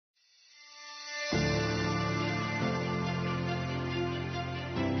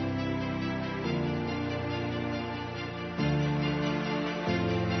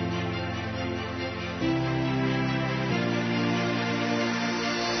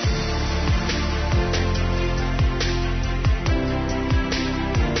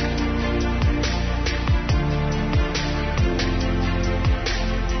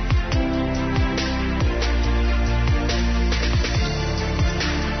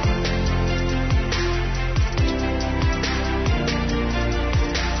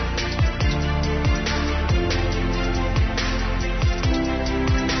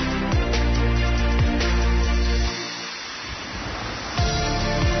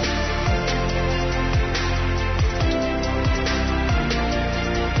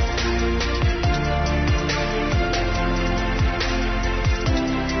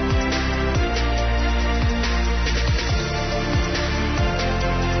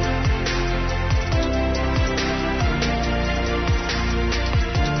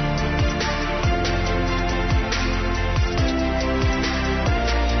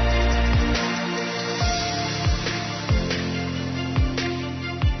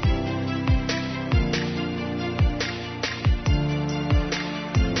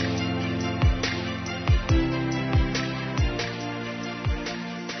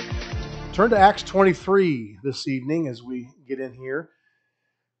Turn to Acts 23 this evening as we get in here.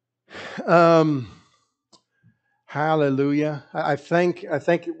 Um, Hallelujah. I think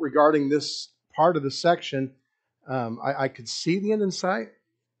regarding this part of the section, I could see the end in sight.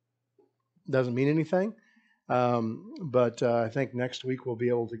 Doesn't mean anything. But I think next week we'll be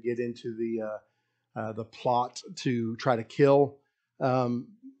able to get into the plot to try to kill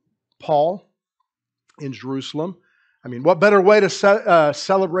Paul in Jerusalem. I mean, what better way to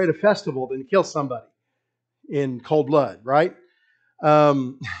celebrate a festival than kill somebody in cold blood, right?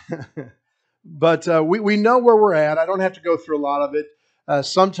 Um, but we know where we're at. I don't have to go through a lot of it.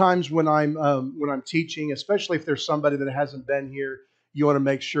 Sometimes when I'm teaching, especially if there's somebody that hasn't been here, you want to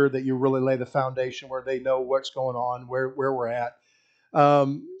make sure that you really lay the foundation where they know what's going on, where we're at.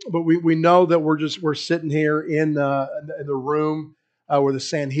 But we know that we're sitting here in the room where the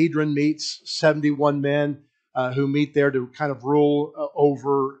Sanhedrin meets, 71 men who meet there to kind of rule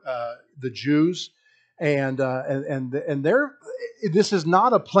over the Jews, and they're this is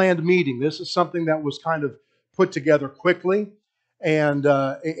not a planned meeting. This is something that was kind of put together quickly, and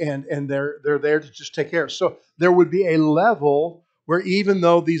they're there to just take care of. So there would be a level where even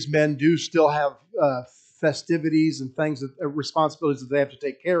though these men do still have festivities and things that responsibilities that they have to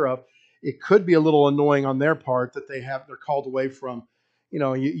take care of, it could be a little annoying on their part that they're called away from. You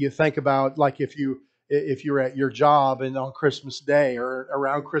know, you think about like if you're at your job and on Christmas Day or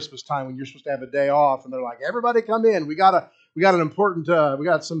around Christmas time when you're supposed to have a day off, and they're like, everybody come in, we got an important we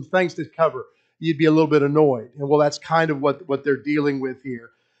got some things to cover. You'd be a little bit annoyed, and well, that's kind of what they're dealing with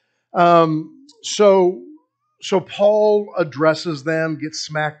here. So Paul addresses them, gets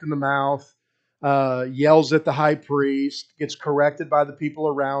smacked in the mouth, yells at the high priest, gets corrected by the people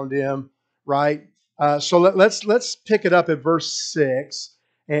around him, right? So let's pick it up at verse 6,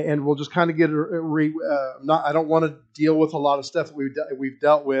 and we'll just kind of get I don't want to deal with a lot of stuff that we've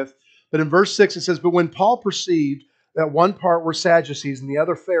dealt with, but in verse 6 it says, "But when Paul perceived that one part were Sadducees and the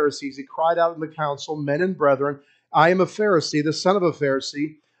other Pharisees, he cried out in the council, 'Men and brethren, I am a Pharisee, the son of a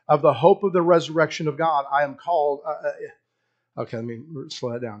Pharisee. Of the hope of the resurrection of God, I am called." Okay, let me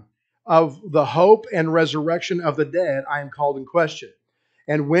slow that down. "Of the hope and resurrection of the dead, I am called in question."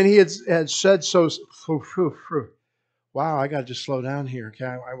 And when he had said so, wow, I got to just slow down here. Okay,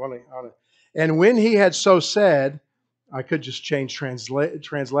 I want to. And when he had so said, I could just change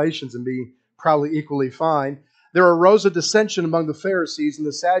translations and be probably equally fine. There arose a dissension among the Pharisees and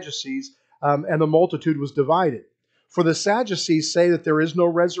the Sadducees, and the multitude was divided. For the Sadducees say that there is no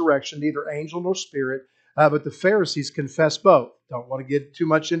resurrection, neither angel nor spirit, but the Pharisees confess both. Don't want to get too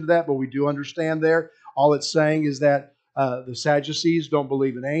much into that, but we do understand there. All it's saying is that the Sadducees don't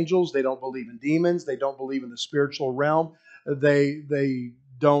believe in angels, they don't believe in demons, they don't believe in the spiritual realm, they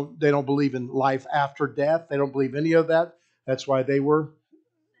don't believe in life after death, they don't believe any of that. That's why they were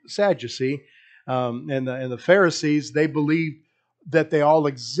Sadducee. And the Pharisees, they believed that they all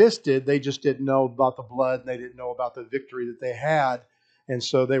existed. They just didn't know about the blood, and they didn't know about the victory that they had, and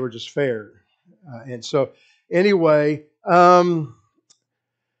so they were just fair. And so, anyway,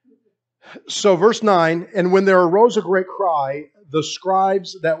 so verse 9, "And when there arose a great cry, the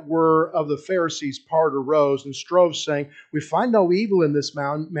scribes that were of the Pharisees' part arose and strove, saying, 'We find no evil in this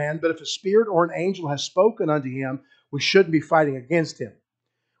man, but if a spirit or an angel has spoken unto him, we shouldn't be fighting against him.'"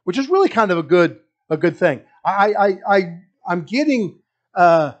 Which is really kind of a good thing. I'm getting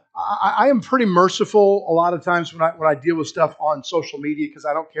I am pretty merciful a lot of times when I deal with stuff on social media because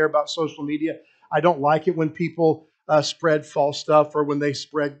I don't care about social media. I don't like it when people spread false stuff or when they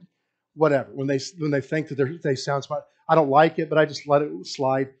spread whatever when they think that they sound smart. I don't like it, but I just let it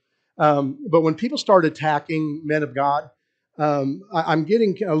slide. But when people start attacking men of God, I'm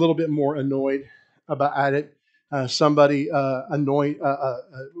getting a little bit more annoyed about it. Somebody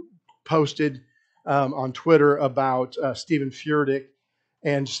posted on Twitter about Stephen Furtick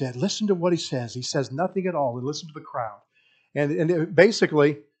and said, "Listen to what he says. He says nothing at all, and listen to the crowd." And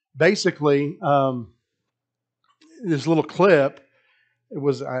basically, this little clip. It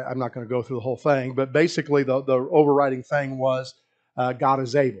was. I'm not going to go through the whole thing, but basically, the overriding thing was God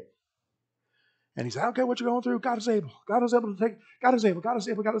is able. And he said, "Okay, what you're going through? God is able. God is able to take. God is able. God is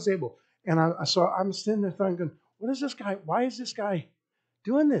able. God is able." And I'm sitting there thinking, "What is this guy? Why is this guy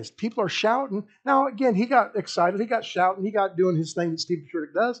doing this?" People are shouting. Now, again, he got excited. He got shouting. He got doing his thing that Stephen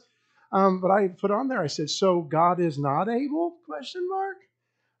Furtick does. But I put on there, I said, "So God is not able?" Question mark.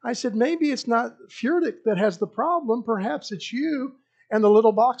 I said, "Maybe it's not Furtick that has the problem. Perhaps it's you and the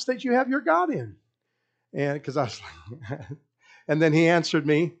little box that you have your God in." And because I was like, and then he answered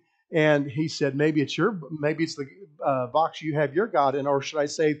me, and he said, maybe it's the box you have your God in, or should I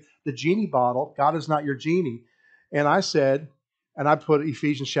say the genie bottle? God is not your genie. And I said, And I put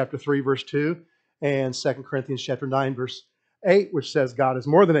Ephesians chapter 3, verse 2, and 2 Corinthians chapter 9, verse 8, which says God is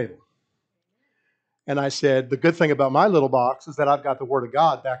more than able. And I said, the good thing about my little box is that I've got the Word of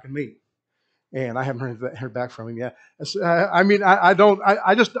God backing me. And I haven't heard back from him yet. I mean, I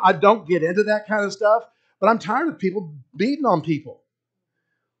don't get into that kind of stuff, but I'm tired of people beating on people.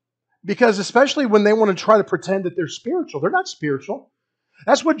 Because especially when they want to try to pretend that they're spiritual, they're not spiritual.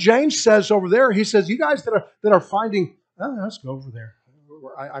 That's what James says over there. He says, you guys that are finding, let's go over there.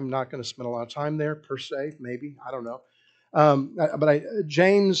 I'm not going to spend a lot of time there per se, maybe. I don't know.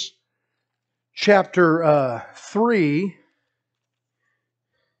 James chapter 3,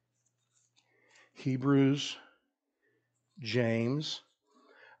 Hebrews, James.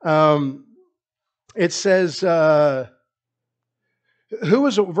 It says, verse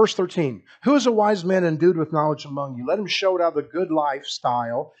 13, who is a wise man endued with knowledge among you? Let him show it out the good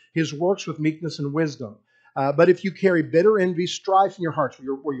lifestyle, his works with meekness and wisdom. But if you carry bitter envy, strife in your hearts,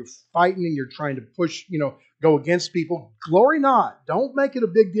 where you're fighting and you're trying to push, go against people, glory not. Don't make it a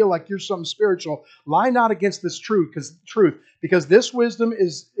big deal like you're something spiritual. Lie not against this truth, because this wisdom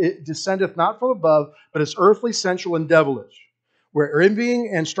it descendeth not from above, but is earthly, sensual, and devilish. Where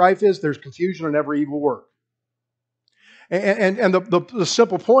envying and strife is, there's confusion and every evil work. And the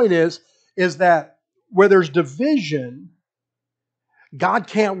simple point is that where there's division, God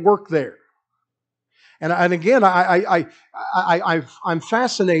can't work there. And again, I'm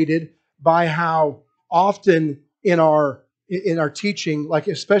fascinated by how often in our teaching, like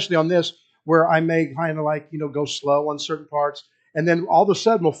especially on this, where I may kind of go slow on certain parts, and then all of a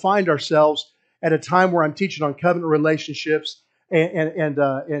sudden we'll find ourselves at a time where I'm teaching on covenant relationships and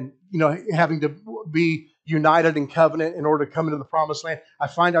having to be united in covenant in order to come into the promised land. I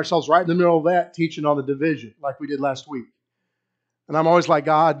find ourselves right in the middle of that teaching on the division, like we did last week. And I'm always like,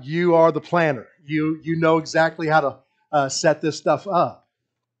 God, you are the planner. You know exactly how to set this stuff up.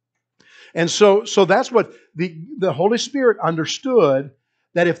 And so that's what the Holy Spirit understood,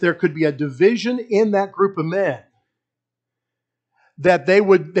 that if there could be a division in that group of men, that they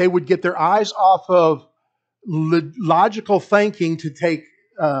would get their eyes off of logical thinking to take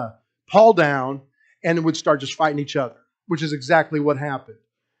Paul down, and would start just fighting each other, which is exactly what happened.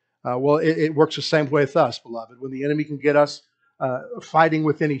 It works the same way with us, beloved. When the enemy can get us fighting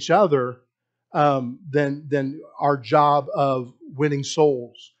within each other, then our job of winning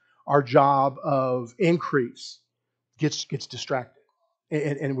souls, our job of increase gets distracted,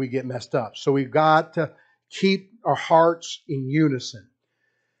 and we get messed up. So we've got to keep our hearts in unison.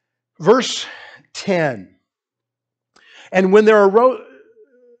 Verse 10. And when there arose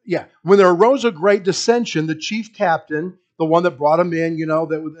a great dissension, the chief captain, the one that brought him in,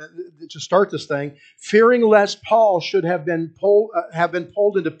 to start this thing, fearing lest Paul should have been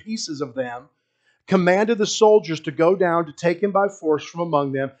pulled into pieces of them, commanded the soldiers to go down to take him by force from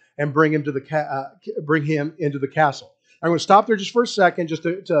among them and bring him into the castle. I'm going to stop there just for a second, just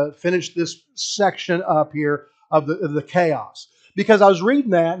to finish this section up here of the chaos, because I was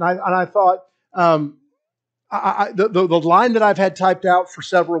reading that and I thought. The line that I've had typed out for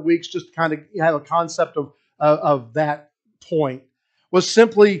several weeks, just to kind of have a concept of that point, was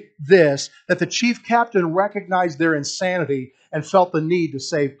simply this: that the chief captain recognized their insanity and felt the need to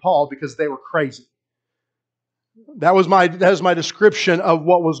save Paul because they were crazy. That was my description of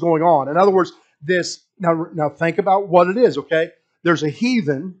what was going on. In other words, now think about what it is. Okay, there's a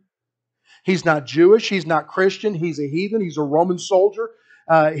heathen. He's not Jewish. He's not Christian. He's a heathen. He's a Roman soldier.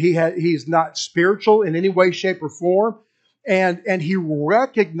 He's not spiritual in any way, shape, or form. And he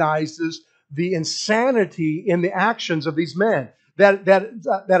recognizes the insanity in the actions of these men.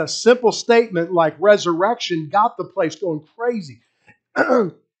 That a simple statement like resurrection got the place going crazy.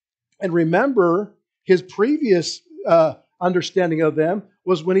 And remember, his previous understanding of them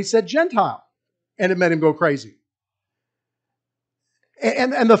was when he said Gentile, and it made him go crazy.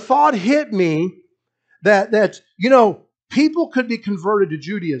 And the thought hit me that people could be converted to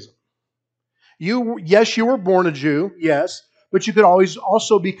Judaism. You were born a Jew, yes, but you could always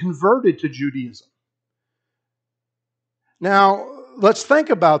also be converted to Judaism. Now, let's think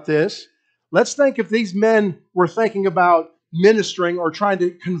about this. Let's think if these men were thinking about ministering or trying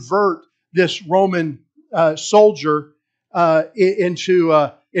to convert this Roman soldier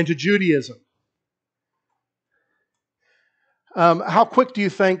into Judaism. How quick do you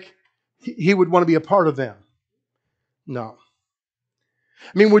think he would want to be a part of them? No.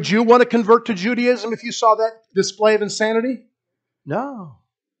 I mean, would you want to convert to Judaism if you saw that display of insanity? No.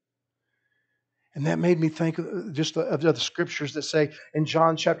 And that made me think just of the scriptures that say in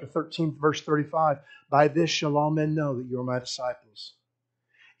John chapter 13, verse 35, by this shall all men know that you are my disciples,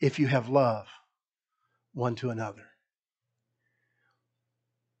 if you have love one to another.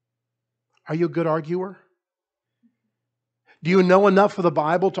 Are you a good arguer? Do you know enough of the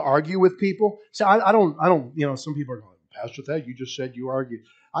Bible to argue with people? See, I don't, some people are going, Pastor Thad, you just said you argued.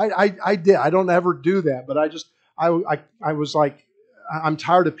 I did. I don't ever do that, but I was like, I'm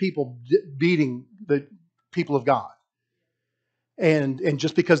tired of people beating the people of God. And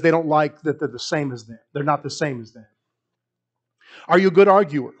just because they don't like that they're the same as them. They're not the same as them. Are you a good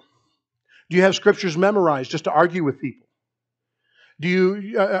arguer? Do you have scriptures memorized just to argue with people? Do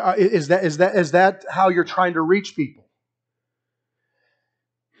you is that how you're trying to reach people?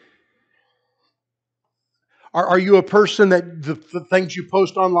 Are you a person that the things you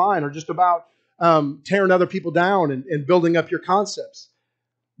post online are just about tearing other people down and building up your concepts?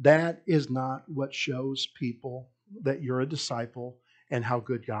 That is not what shows people that you're a disciple and how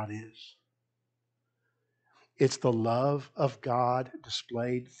good God is. It's the love of God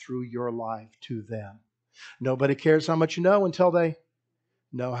displayed through your life to them. Nobody cares how much you know until they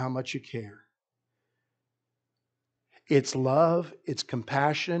know how much you care. It's love, it's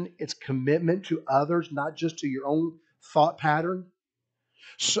compassion, it's commitment to others, not just to your own thought pattern.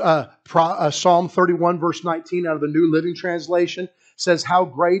 Psalm 31 verse 19 out of the New Living Translation says, how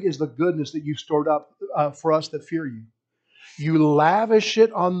great is the goodness that you've stored up for us that fear you. You lavish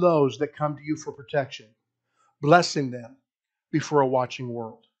it on those that come to you for protection, blessing them before a watching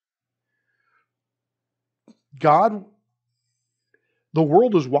world. God, the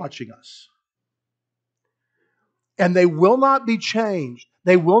world is watching us. And they will not be changed.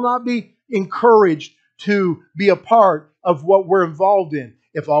 They will not be encouraged to be a part of what we're involved in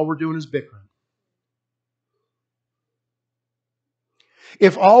if all we're doing is bickering.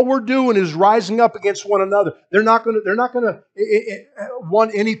 If all we're doing is rising up against one another, they're not going to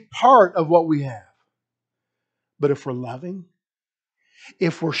want any part of what we have. But if we're loving,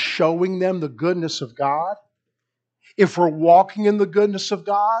 if we're showing them the goodness of God, if we're walking in the goodness of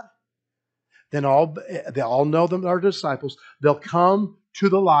God, then they all know them are disciples. They'll come to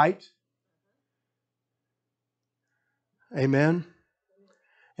the light. Amen.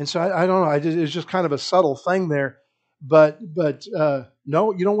 And so I don't know. It's just kind of a subtle thing there. But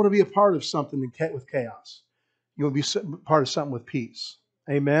no, you don't want to be a part of something with chaos. You want to be part of something with peace.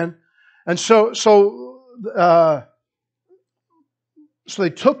 Amen. And so they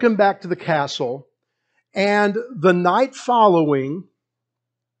took him back to the castle, and the night following,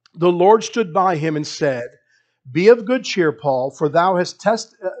 the Lord stood by him and said, "Be of good cheer, Paul, for thou hast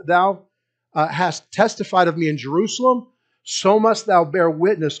testified of me in Jerusalem, so must thou bear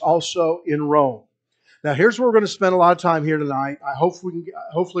witness also in Rome." Now, here's where we're going to spend a lot of time here tonight. Hopefully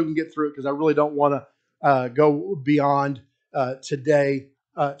we can get through it because I really don't want to go beyond tonight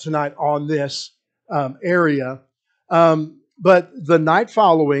on this area. But the night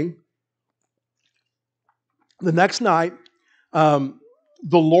following, the next night,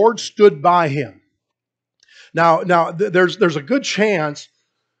 the Lord stood by him. Now, there's a good chance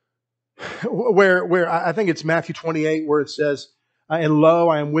where I think it's Matthew 28 where it says, "And lo,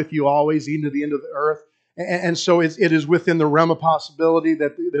 I am with you always, even to the end of the earth." And so it is within the realm of possibility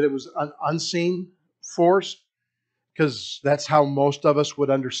that it was an unseen force, because that's how most of us would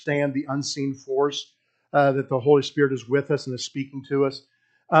understand the unseen force, that the Holy Spirit is with us and is speaking to us.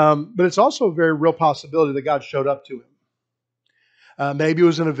 But it's also a very real possibility that God showed up to him. Maybe it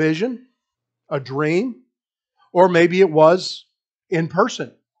was in a vision, a dream, or maybe it was in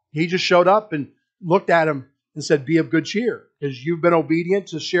person. He just showed up and looked at him and said, "Be of good cheer, because you've been obedient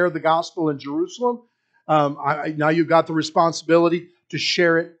to share the gospel in Jerusalem. Now you've got the responsibility to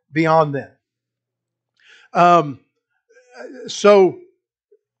share it beyond them." So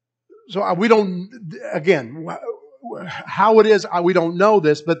we don't, again, how it is, we don't know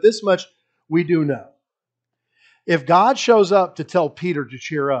this, but this much we do know. If God shows up to tell Peter to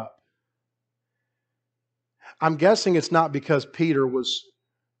cheer up, I'm guessing it's not because Peter was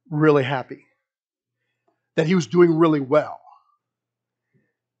really happy, that he was doing really well.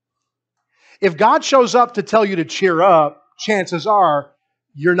 If God shows up to tell you to cheer up, chances are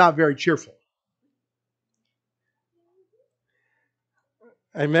you're not very cheerful.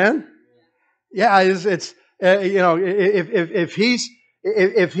 Amen? Yeah, it's if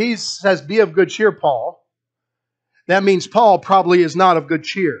he says, "Be of good cheer, Paul," that means Paul probably is not of good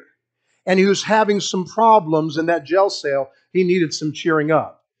cheer. And he was having some problems in that jail cell. He needed some cheering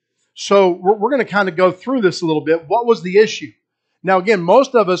up. So we're going to kind of go through this a little bit. What was the issue? Now, again,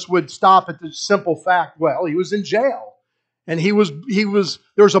 most of us would stop at the simple fact, well, he was in jail. And there was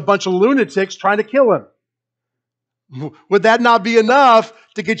a bunch of lunatics trying to kill him. Would that not be enough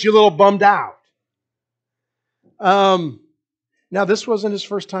to get you a little bummed out? Now, this wasn't his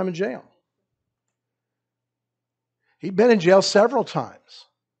first time in jail. He'd been in jail several times.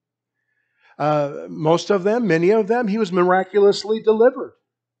 Most of them, many of them, he was miraculously delivered.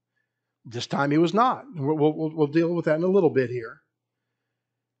 This time he was not. We'll deal with that in a little bit here.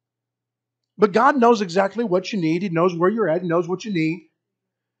 But God knows exactly what you need. He knows where you're at. He knows what you need.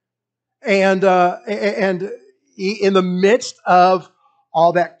 And in the midst of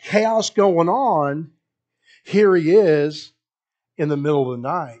all that chaos going on, here he is in the middle of the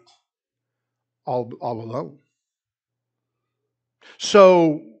night, all alone.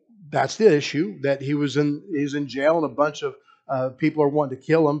 So that's the issue, that he's in jail and a bunch of people are wanting to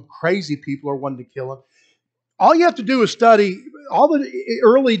kill him. Crazy people are wanting to kill him. All you have to do is study, all the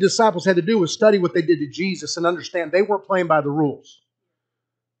early disciples had to do was study what they did to Jesus and understand they weren't playing by the rules.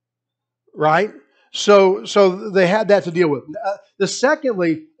 Right? So they had that to deal with. The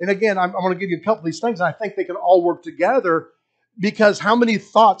secondly, and again, I'm going to give you a couple of these things, and I think they can all work together, because how many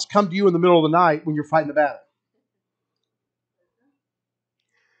thoughts come to you in the middle of the night when you're fighting a battle?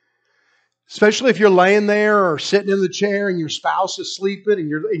 Especially if you're laying there or sitting in the chair and your spouse is sleeping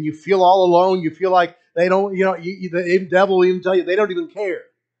and you feel all alone. You feel like they don't, the devil will even tell you they don't even care.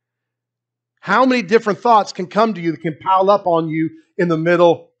 How many different thoughts can come to you that can pile up on you in the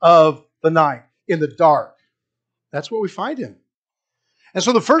middle of the night, in the dark? That's what we find him. And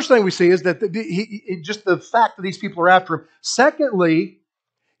so the first thing we see is that just the fact that these people are after him. Secondly,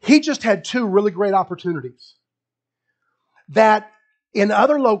 he just had two really great opportunities that in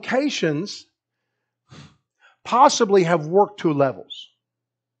other locations possibly have worked to levels.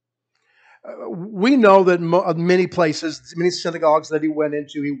 We know that many places, many synagogues that he went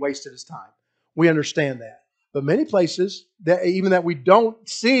into, he wasted his time. We understand that. But many places, that even that we don't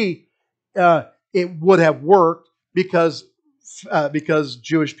see, it would have worked because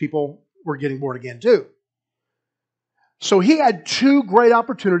Jewish people were getting born again too. So he had two great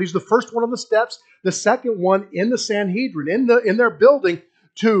opportunities. The first one on the steps, the second one in the Sanhedrin, in their building,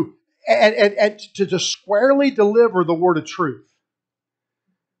 to squarely deliver the word of truth.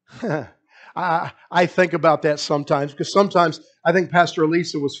 I think about that sometimes, because sometimes I think Pastor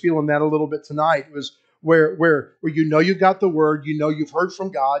Elisa was feeling that a little bit tonight. It was where you've got the word, you've heard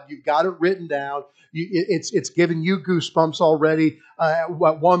from God, you've got it written down. It's giving you goosebumps already at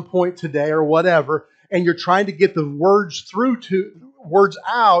one point today or whatever, and you're trying to get the words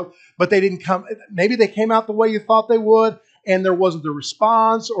out, but they didn't come. Maybe they came out the way you thought they would, and there wasn't the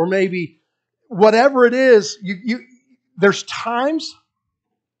response, or maybe whatever it is. There's times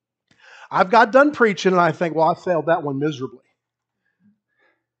I've got done preaching and I think, well, I failed that one miserably.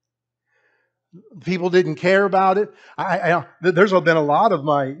 People didn't care about it. There's been a lot of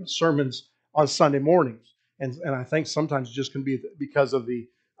my sermons on Sunday mornings, and I think sometimes it just can be because of the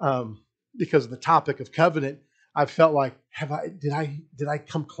topic of covenant. I felt like, did I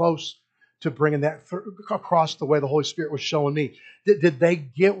come close to bringing that across the way the Holy Spirit was showing me? Did they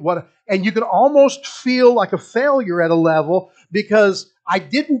get what? And you can almost feel like a failure at a level because I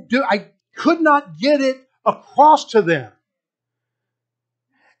could not get it across to them.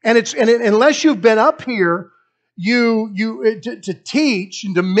 And unless you've been up here, to teach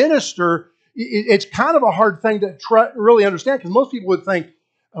and to minister, it's kind of a hard thing to really understand, because most people would think,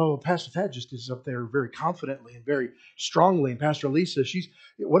 oh, Pastor Thad just is up there very confidently and very strongly, and Pastor Lisa,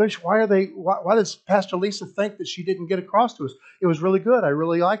 why does Pastor Lisa think that she didn't get across to us? It was really good. I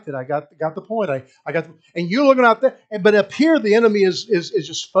really liked it. I got the point. And you're looking out there, but up here the enemy is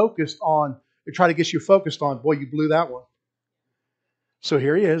just focused on, they try to get you focused on, boy, you blew that one. So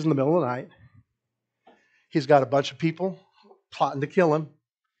here he is in the middle of the night. He's got a bunch of people plotting to kill him.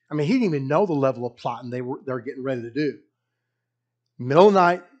 I mean, he didn't even know the level of plotting they're getting ready to do. Middle of the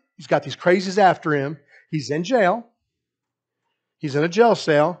night, he's got these crazies after him. He's in jail. He's in a jail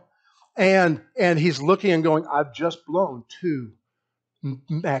cell. And he's looking and going, I've just blown two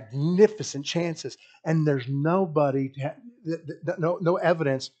magnificent chances. And there's nobody, no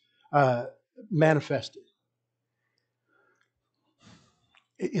evidence manifested.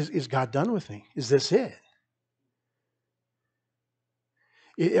 Is God done with me? Is this it?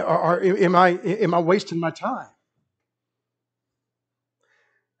 Am I wasting my time?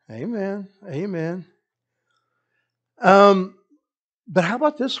 Amen. Amen. But how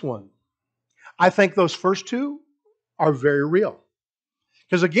about this one? I think those first two are very real.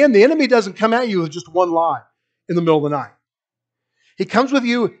 Because again, the enemy doesn't come at you with just one lie in the middle of the night. He comes at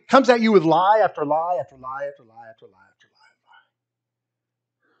you with lie after lie after lie after lie after lie after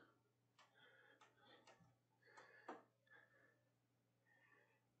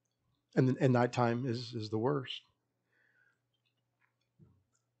lie. And nighttime is the worst.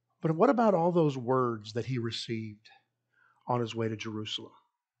 But what about all those words that he received on his way to Jerusalem?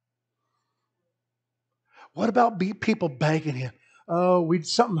 What about people begging him? oh,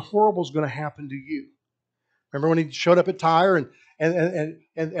 something horrible is going to happen to you. Remember when he showed up at Tyre and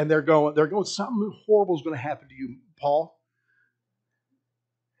they're going, something horrible is going to happen to you, Paul.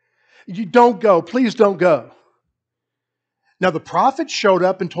 You don't go. Please don't go. Now, the prophet showed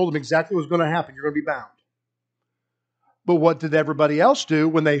up and told him exactly what was going to happen. You're going to be bound. But what did everybody else do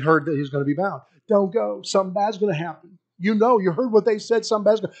when they heard that he was going to be bound? Don't go. Something bad's going to happen. You heard what they said.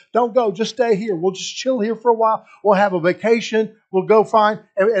 Something bad's going to. Don't go. Just stay here. We'll just chill here for a while. We'll have a vacation. We'll go fine,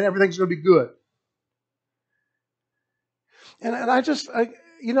 and everything's going to be good. And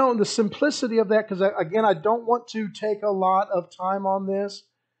the simplicity of that, because again, I don't want to take a lot of time on this,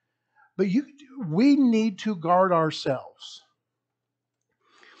 but we need to guard ourselves.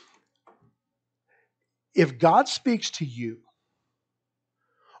 If God speaks to you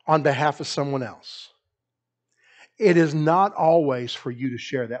on behalf of someone else, it is not always for you to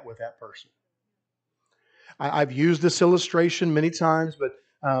share that with that person. I've used this illustration many times,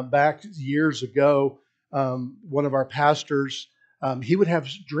 but back years ago, one of our pastors, he would have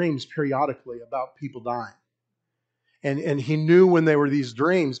dreams periodically about people dying. And he knew when they were these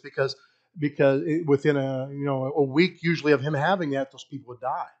dreams because within a week usually of him having that, those people would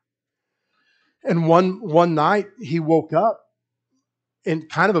die. And one night he woke up in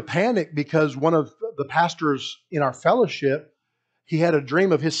kind of a panic because one of the pastors in our fellowship, he had a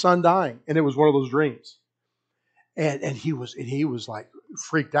dream of his son dying, and it was one of those dreams. And he was like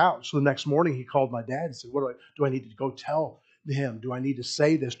freaked out. So the next morning he called my dad and said, "What do I need to go tell him? Do I need to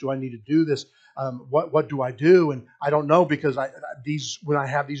say this? Do I need to do this? What do I do?" And I don't know, because when I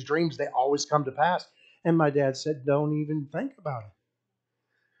have these dreams, they always come to pass. And my dad said, "Don't even think about it."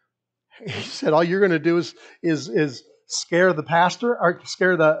 He said, "All you're going to do is scare the pastor, or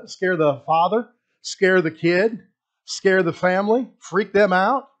scare the father, scare the kid, scare the family, freak them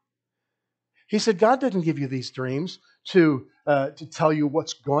out." He said, "God didn't give you these dreams to tell you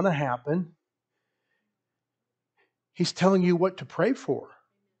what's going to happen. He's telling you what to pray for."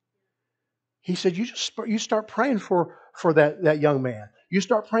 He said, you start praying for that young man. You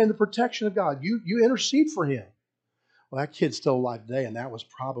start praying the protection of God. You intercede for him." Well, that kid's still alive today, and that was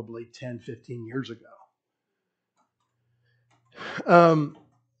probably 10, 15 years ago.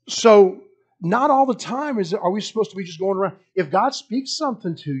 So not all the time are we supposed to be just going around. If God speaks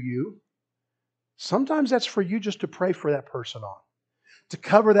something to you, sometimes that's for you just to pray for that person on, to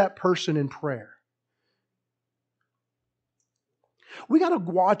cover that person in prayer. We got to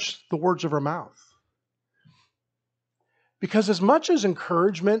watch the words of our mouth. Because as much as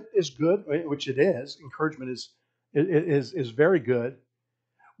encouragement is good, which it is, encouragement is very good.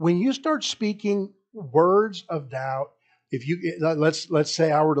 When you start speaking words of doubt, let's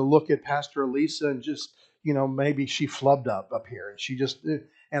say I were to look at Pastor Elisa and just, maybe she flubbed up here,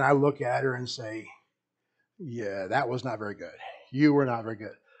 and I look at her and say, "Yeah, that was not very good. You were not very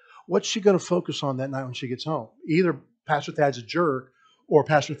good." What's she going to focus on that night when she gets home? Either Pastor Thad's a jerk, or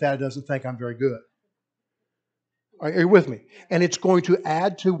Pastor Thad doesn't think I'm very good. Are you with me? And it's going to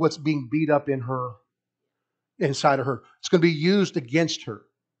add to what's being beat up inside of her. It's going to be used against her.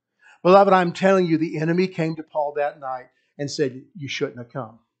 Beloved, I'm telling you, the enemy came to Paul that night and said, "You shouldn't have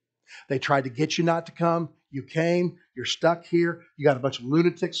come." They tried to get you not to come. You came. You're stuck here. You got a bunch of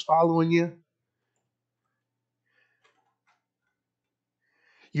lunatics following you.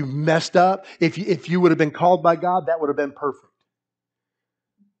 You messed up. If you would have been called by God, that would have been perfect.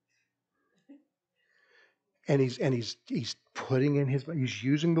 And he's putting in he's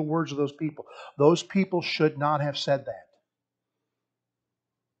using the words of those people. Those people should not have said that.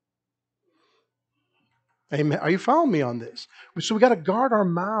 Amen. Are you following me on this? So we got to guard our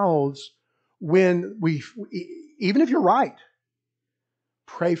mouths when even if you're right,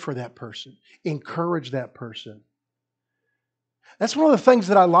 pray for that person, encourage that person. That's one of the things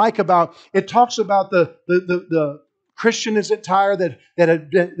that I like about it. Talks about the Christian is at Tyre that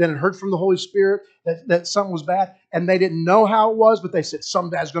had heard from the Holy Spirit that something was bad, and they didn't know how it was, but they said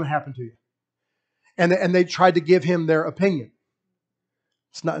something bad's going to happen to you, and they tried to give him their opinion.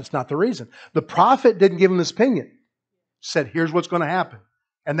 It's not the reason. The prophet didn't give him his opinion. He said, "Here's what's going to happen,"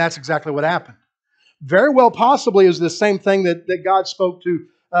 and that's exactly what happened. Very well, possibly, is the same thing that God spoke to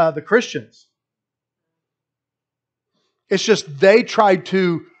the Christians. It's just they tried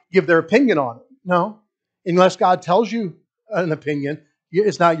to give their opinion on it. No. Unless God tells you an opinion,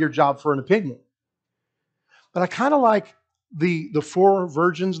 it's not your job for an opinion. But I kind of like the four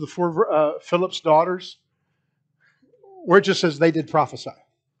virgins, the four Philip's daughters, where it just says they did prophesy,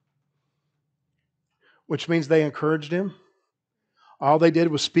 which means they encouraged him. All they did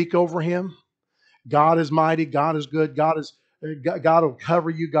was speak over him. God is mighty. God is good. God will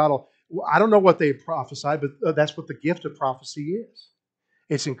cover you. I don't know what they prophesied, but that's what the gift of prophecy is.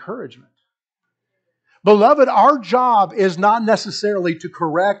 It's encouragement. Beloved, our job is not necessarily to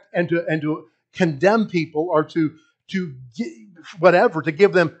correct and to condemn people or to whatever, to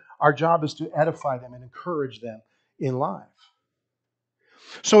give them. Our job is to edify them and encourage them in life.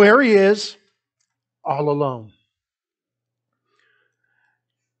 So here he is, all alone.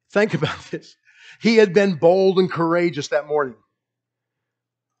 Think about this. He had been bold and courageous that morning.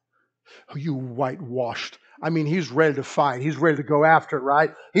 Oh, you whitewashed. I mean, he's ready to fight. He's ready to go after it,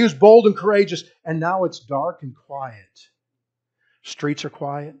 right? He was bold and courageous, and now it's dark and quiet. Streets are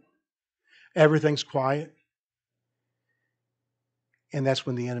quiet. Everything's quiet. And that's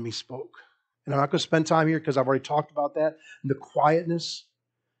when the enemy spoke. And I'm not going to spend time here because I've already talked about that. The quietness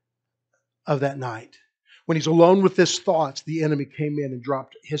of that night. When he's alone with his thoughts, the enemy came in and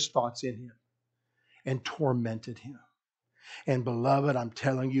dropped his thoughts in him and tormented him. And beloved, I'm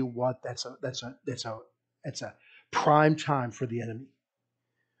telling you what, that's a prime time for the enemy.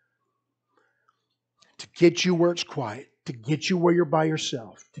 To get you where it's quiet, to get you where you're by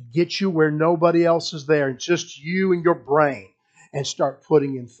yourself, to get you where nobody else is there, and just you and your brain, and start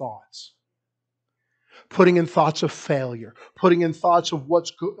putting in thoughts. Putting in thoughts of failure, putting in thoughts of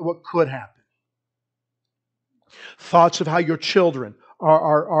what could happen. Thoughts of how your children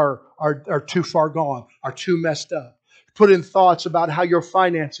are too far gone, are too messed up. Put in thoughts about how your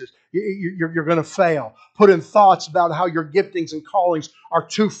finances, you're going to fail. Put in thoughts about how your giftings and callings are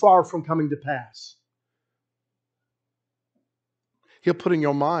too far from coming to pass. He'll put in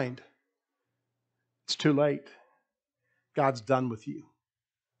your mind, it's too late. God's done with you.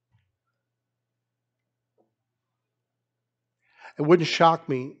 It wouldn't shock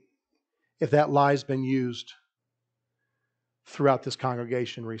me if that lie's been used throughout this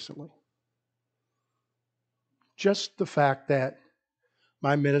congregation recently. Just the fact that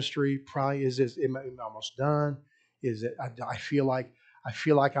my ministry probably is almost done. Is it? I feel like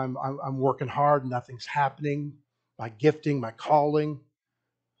I'm working hard. Nothing's happening. My gifting, my calling.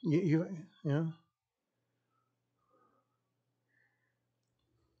 You know.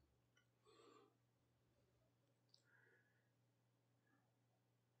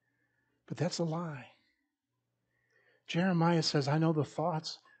 But that's a lie. Jeremiah says, "I know the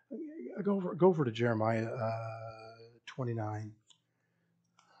thoughts." Go over to Jeremiah 29.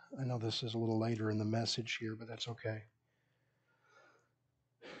 I know this is a little later in the message here, but that's okay.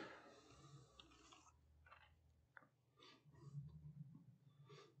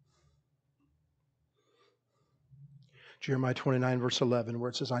 Jeremiah 29, verse 11, where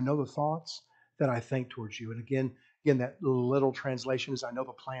it says, "I know the thoughts that I think towards you." And again, that little translation is, "I know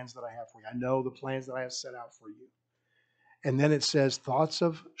the plans that I have for you. I know the plans that I have set out for you." And then it says, thoughts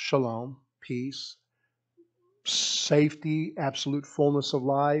of shalom, peace, safety, absolute fullness of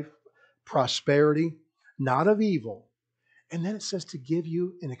life, prosperity, not of evil. And then it says to give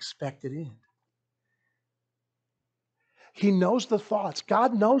you an expected end. He knows the thoughts.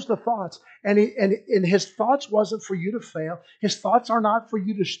 God knows the thoughts. And his thoughts wasn't for you to fail. His thoughts are not for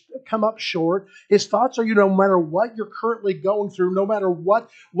you to come up short. His thoughts are, no matter what you're currently going through, no matter what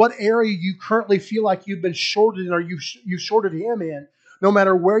area you currently feel like you've been shorted in or you've shorted him in, no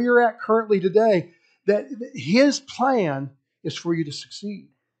matter where you're at currently today, that his plan is for you to succeed.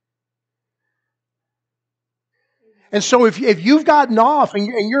 And so if you've gotten off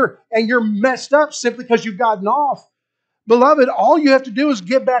and you're messed up simply because you've gotten off, beloved, all you have to do is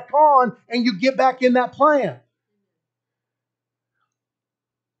get back on and you get back in that plan.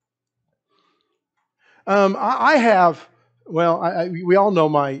 We all know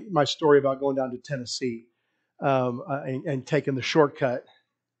my story about going down to Tennessee and taking the shortcut.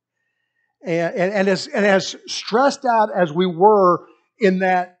 And as stressed out as we were in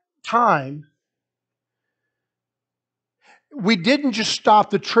that time, we didn't just stop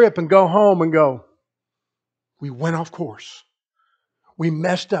the trip and go home and go, we went off course. We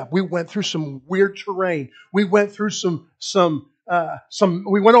messed up. We went through some weird terrain. We went through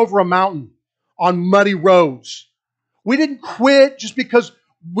we went over a mountain on muddy roads. We didn't quit just because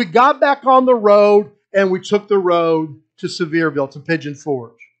we got back on the road and we took the road to Sevierville, to Pigeon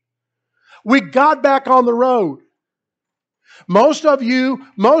Forge. We got back on the road. Most of you,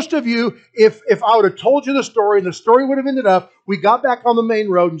 if I would have told you the story, and the story would have ended up, we got back on the main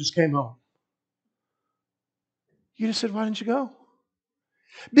road and just came home. You just said, why didn't you go?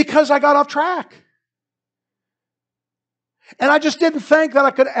 Because I got off track. And I just didn't think that I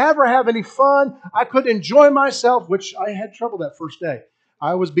could ever have any fun. I could enjoy myself, which I had trouble that first day.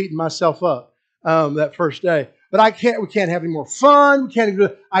 I was beating myself up that first day. But we can't have any more fun.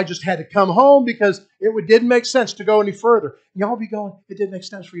 I just had to come home because it didn't make sense to go any further. Y'all be going, it didn't make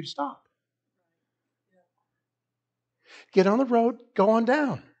sense for you to stop. Get on the road, go on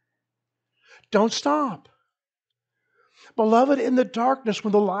down. Don't stop. Beloved, in the darkness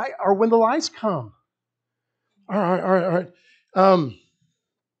when the light or when the lights come. All right, all right, all right.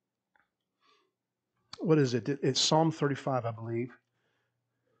 What is it? It's Psalm 35, I believe.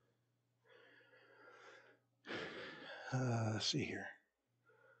 Let's see here.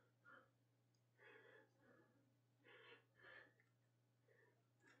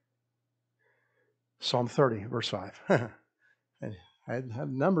 Psalm 30, verse 5. I had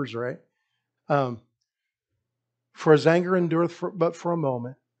numbers right. For his anger endureth but for a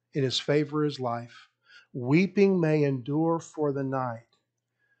moment, in his favor is life. Weeping may endure for the night,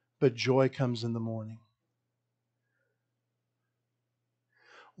 but joy comes in the morning.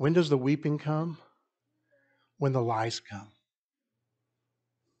 When does the weeping come? When the lies come.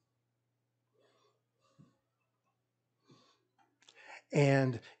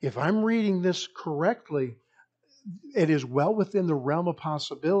 And if I'm reading this correctly, it is well within the realm of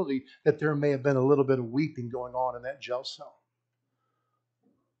possibility that there may have been a little bit of weeping going on in that jail cell.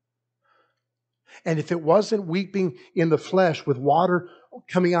 And if it wasn't weeping in the flesh with water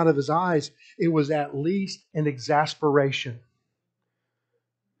coming out of his eyes, it was at least an exasperation.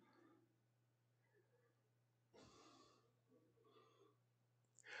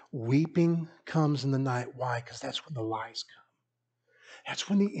 Weeping comes in the night. Why? Because that's when the lies come. That's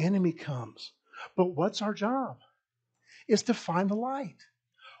when the enemy comes. But what's our job? Is to find the light.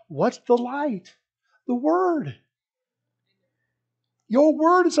 What's the light? The Word. Your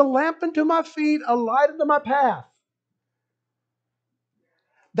Word is a lamp unto my feet, a light unto my path.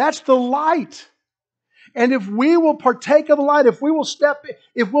 That's the light. And if we will partake of the light, if we'll step into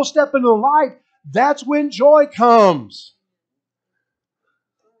the light, that's when joy comes.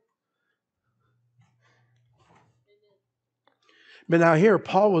 But now here,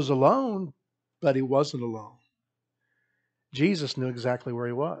 Paul was alone, but he wasn't alone. Jesus knew exactly where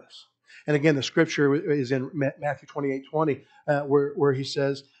he was. And again, the scripture is in Matthew 28:20, where he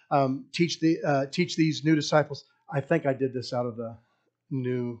says, teach these new disciples. I think I did this out of the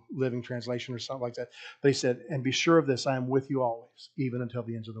New Living Translation or something like that. But he said, and be sure of this, I am with you always, even until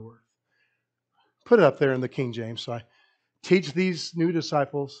the ends of the world. Put it up there in the King James. So I teach these new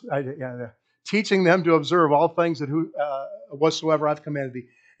disciples, teaching them to observe all things that whatsoever I've commanded thee.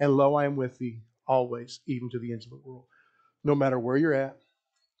 And lo, I am with thee always, even to the ends of the world. No matter where you're at,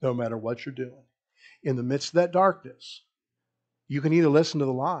 no matter what you're doing. In the midst of that darkness, you can either listen to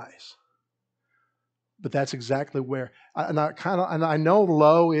the lies, but that's exactly where. And I know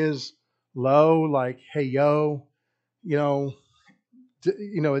low is low, like hey yo,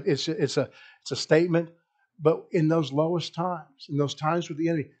 it's a statement. But in those lowest times, in those times with the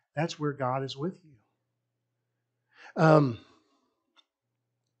enemy, that's where God is with you.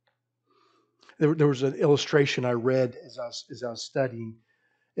 There was an illustration I read as I was studying.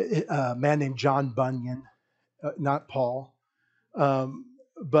 A man named John Bunyan, not Paul,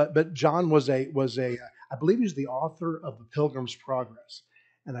 but John was a I believe he was the author of the Pilgrim's Progress,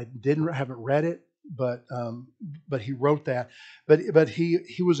 and I haven't read it, but he wrote that. But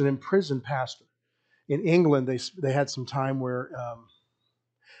he was an imprisoned pastor in England. They had some time where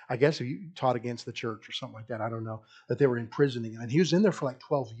I guess he taught against the church or something like that. I don't know, that they were imprisoning him, and he was in there for like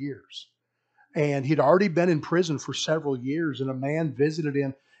 12 years. And he'd already been in prison for several years, and a man visited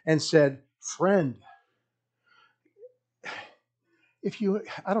him and said, "Friend,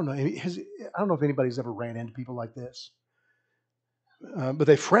 I don't know if anybody's ever ran into people like this, but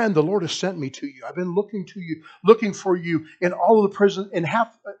they, friend, the Lord has sent me to you. I've been looking for you in all of the prison, in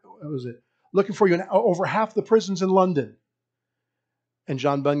half, what was it? Looking for you in over half the prisons in London." And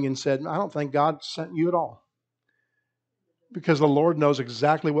John Bunyan said, "I don't think God sent you at all, because the Lord knows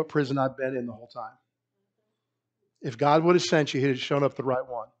exactly what prison I've been in the whole time. If God would have sent you, He'd have shown up the right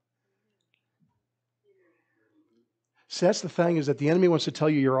one." See, that's the thing, is that the enemy wants to tell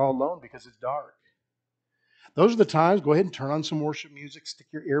you you're all alone because it's dark. Those are the times, go ahead and turn on some worship music, stick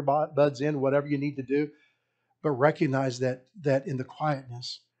your earbuds in, whatever you need to do. But recognize that in the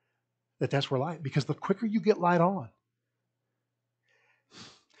quietness, that's where light, because the quicker you get light on,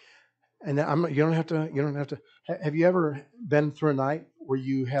 and you don't have to. Have you ever been through a night where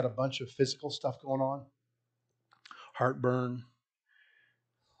you had a bunch of physical stuff going on? Heartburn,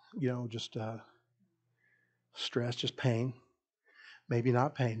 just stress, just pain. Maybe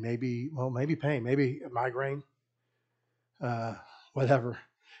not pain, maybe pain, maybe a migraine, whatever.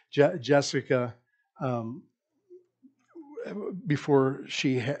 Jessica, before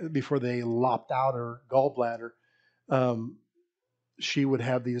they lopped out her gallbladder, um, she would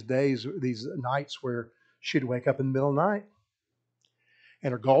have these nights where she'd wake up in the middle of the night,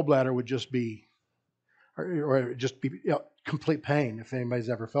 and her gallbladder would just be, or just be complete pain. If anybody's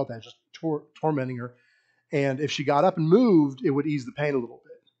ever felt that, just tormenting her. And if she got up and moved, it would ease the pain a little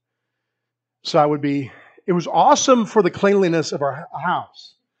bit. So it was awesome for the cleanliness of our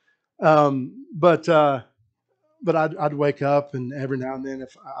house. But I'd wake up, and every now and then,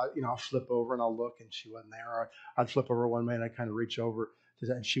 if I'll flip over and I'll look, and she wasn't there. Or I'd flip over one way and I'd kind of reach over to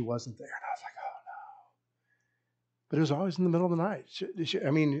that, and she wasn't there. And I was like, oh no. But it was always in the middle of the night.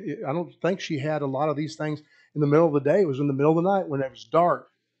 I don't think she had a lot of these things in the middle of the day. It was in the middle of the night when it was dark.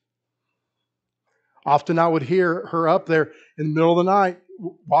 Often I would hear her up there in the middle of the night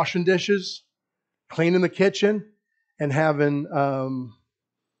washing dishes, cleaning the kitchen, and having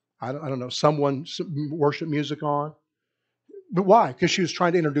I don't know, some worship music on. But why? Because she was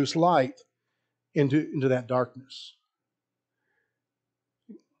trying to introduce light into that darkness.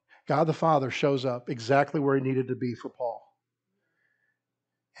 God the Father shows up exactly where he needed to be for Paul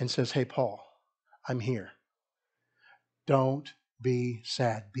and says, hey, Paul, I'm here. Don't be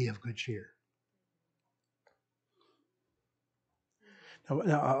sad. Be of good cheer.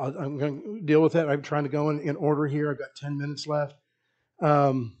 Now I'm going to deal with that. I'm trying to go in order here. I've got 10 minutes left.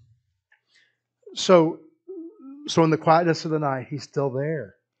 So in the quietness of the night, he's still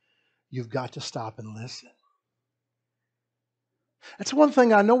there. You've got to stop and listen. That's one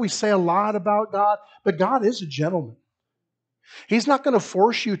thing I know we say a lot about God, but God is a gentleman. He's not going to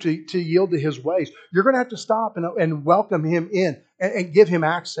force you to yield to his ways. You're going to have to stop and welcome him in and give him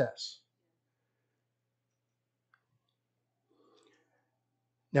access.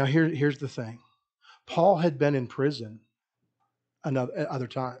 Now, here's the thing. Paul had been in prison other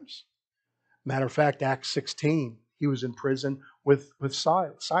times. Matter of fact, Acts 16, he was in prison with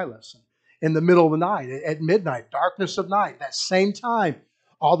Silas. In the middle of the night, at midnight, darkness of night, that same time,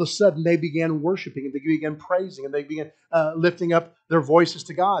 all of a sudden they began worshiping and they began praising and they began lifting up their voices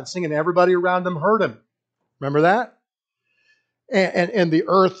to God, singing. Everybody around them heard him. Remember that? And the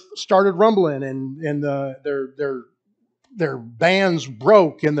earth started rumbling, and their bands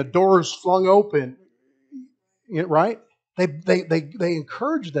broke and the doors flung open. Right? They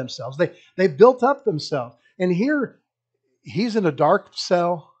encouraged themselves. They built up themselves. And here he's in a dark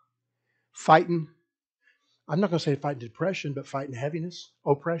cell fighting. I'm not going to say fighting depression, but fighting heaviness,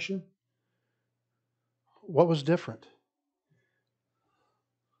 oppression. What was different?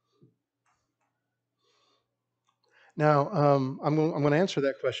 Now, I'm going to answer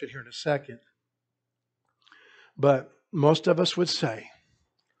that question here in a second. But most of us would say,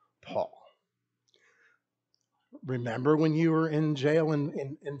 Paul, remember when you were in jail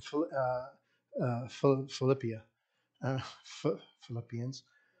in Philippia? Philippians?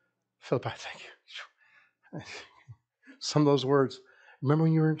 Philippi, thank you. Some of those words. Remember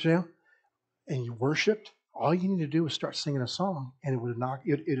when you were in jail and you worshipped? All you need to do was start singing a song, and it would have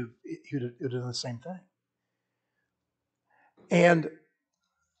done the same thing. And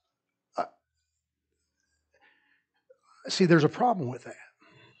see, there's a problem with that.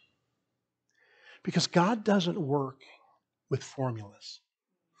 Because God doesn't work with formulas.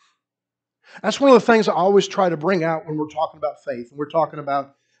 That's one of the things I always try to bring out when we're talking about faith. And we're talking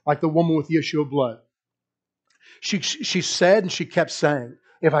about like the woman with the issue of blood. She said and she kept saying,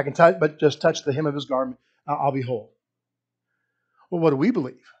 if I can just touch the hem of his garment, I'll be whole. Well, what do we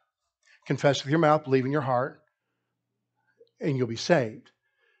believe? Confess with your mouth, believe in your heart, and you'll be saved.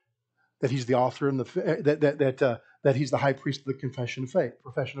 That he's the author and that he's the high priest of the profession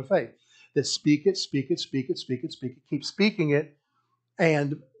of faith. That speak it, keep speaking it,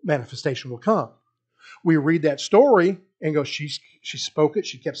 and manifestation will come. We read that story and go, she spoke it,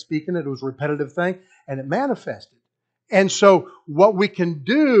 she kept speaking it, it was a repetitive thing, and it manifested. And so what we can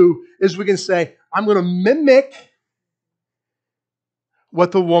do is we can say, I'm going to mimic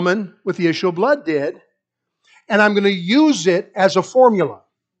what the woman with the issue of blood did, and I'm going to use it as a formula.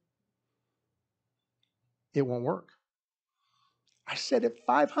 It won't work. I said it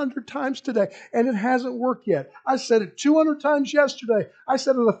 500 times today, and it hasn't worked yet. I said it 200 times yesterday. I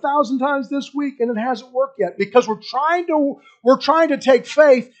said it 1,000 times this week, and it hasn't worked yet because we're trying to take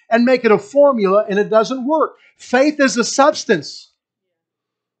faith and make it a formula, and it doesn't work. Faith is a substance.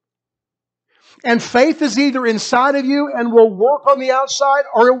 And faith is either inside of you and will work on the outside,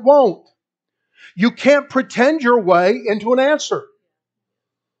 or it won't. You can't pretend your way into an answer.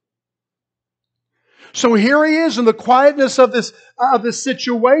 So here he is in the quietness of this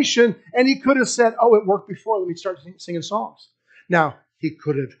situation, and he could have said, "Oh, it worked before. Let me start singing songs." Now he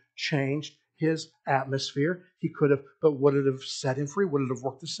could have changed his atmosphere. He could have, but would it have set him free? Would it have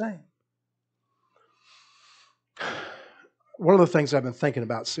worked the same? One of the things I've been thinking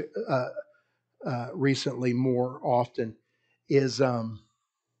about recently more often is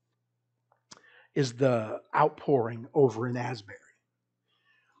is the outpouring over in Asbury.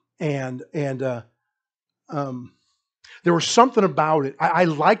 And um, there was something about it. I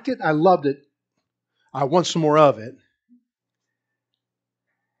liked it. I loved it. I want some more of it.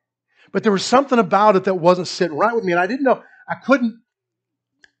 But there was something about it that wasn't sitting right with me, and I didn't know. I couldn't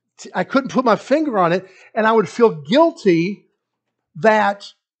put my finger on it, and I would feel guilty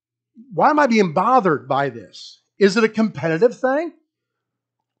that why am I being bothered by this? Is it a competitive thing?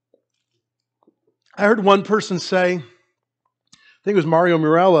 I heard one person say, I think it was Mario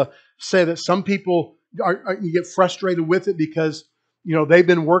Murella, say that some people you get frustrated with it because they've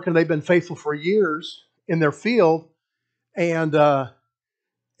been working, they've been faithful for years in their field, and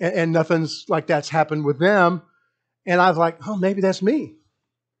and nothing's like that's happened with them. And I was like, oh, maybe that's me.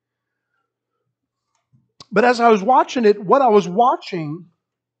 But as I was watching it, what I was watching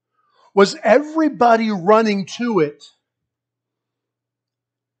was everybody running to it.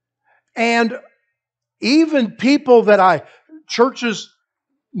 And even people that churches,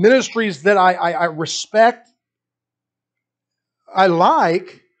 ministries that I respect, I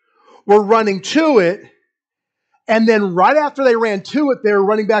like, were running to it. And then right after they ran to it, they were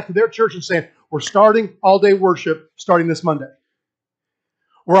running back to their church and saying, we're starting all-day worship starting this Monday.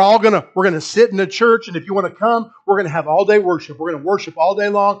 We're going to sit in the church, and if you want to come, we're going to have all-day worship. We're going to worship all day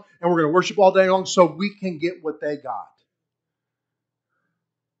long, and we're going to worship all day long so we can get what they got.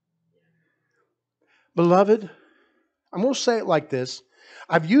 Beloved, I'm going to say it like this.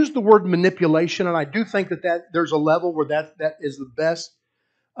 I've used the word manipulation, and I do think that there's a level where that is the best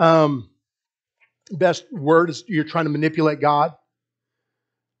word is you're trying to manipulate God.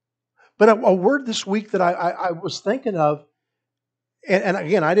 But a word this week that I was thinking of, and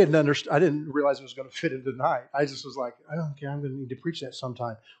again, I didn't realize it was going to fit into tonight. I just was like, I don't care, I'm going to need to preach that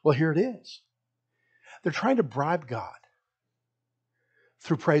sometime. Well, here it is. They're trying to bribe God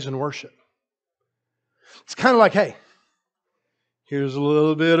through praise and worship. It's kind of like, hey, here's a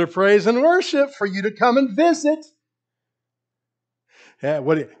little bit of praise and worship for you to come and visit. Yeah,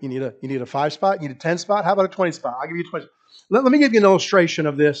 what you need a 5 spot? You need a 10 spot? How about a 20 spot? I'll give you a 20. Let me give you an illustration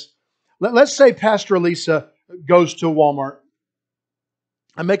of this. Let's say Pastor Elisa goes to Walmart.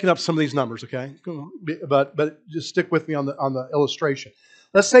 I'm making up some of these numbers, okay? But just stick with me on the illustration.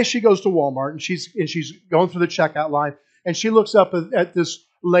 Let's say she goes to Walmart and she's going through the checkout line, and she looks up at this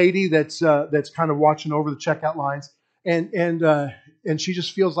lady that's kind of watching over the checkout lines, and she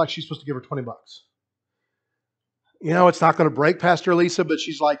just feels like she's supposed to give her $20. It's not going to break Pastor Elisa, but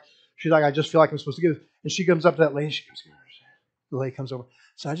she's like, I just feel like I'm supposed to give it. And she comes up to that lady. She goes, the lady comes over.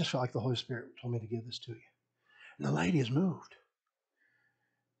 So I just felt like the Holy Spirit told me to give this to you. And the lady is moved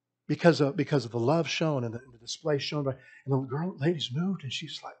because of the love shown and the display shown by. And the lady's moved, and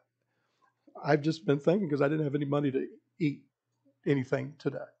she's like, I've just been thinking because I didn't have any money to eat anything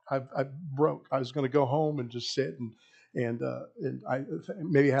today. I broke. I was going to go home and just sit and I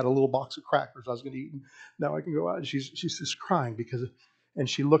maybe had a little box of crackers I was going to eat. And now I can go out. And she's just crying and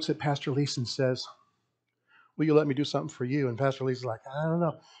she looks at Pastor Lisa and says, will you let me do something for you? And Pastor Lisa's like, I don't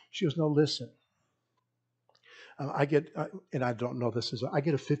know. She goes, no, listen. I get, and I don't know this, I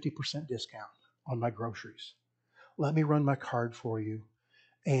get a 50% discount on my groceries. Let me run my card for you,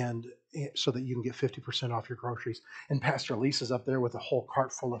 and so that you can get 50% off your groceries. And Pastor Lisa's up there with a whole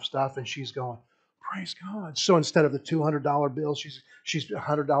cart full of stuff, and she's going, praise God. So instead of the $200 bill, she's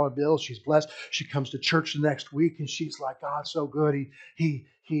 $100 bill. She's blessed. She comes to church the next week, and she's like, God's so good. And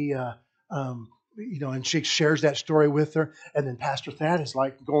she shares that story with her. And then Pastor Thad is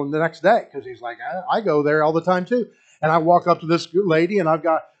like going the next day because he's like, I go there all the time too. And I walk up to this lady, and I've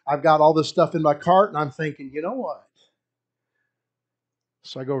got all this stuff in my cart, and I'm thinking, you know what?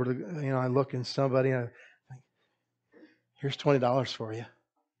 So I go over to, I look in somebody, and I think, here's $20 for you.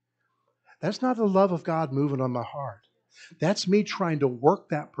 That's not the love of God moving on my heart. That's me trying to work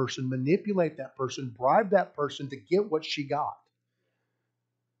that person, manipulate that person, bribe that person to get what she got.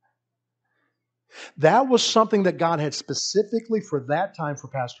 That was something that God had specifically for that time for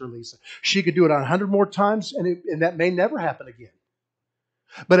Pastor Lisa. She could do it 100 more times, and that may never happen again.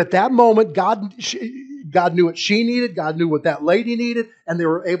 But at that moment, God knew what she needed, God knew what that lady needed, and they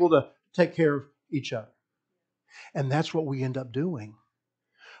were able to take care of each other. And that's what we end up doing.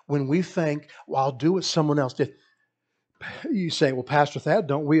 When we think, well, I'll do what someone else did. You say, well, Pastor Thad,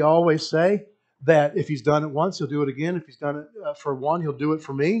 don't we always say that if he's done it once, he'll do it again? If he's done it for one, he'll do it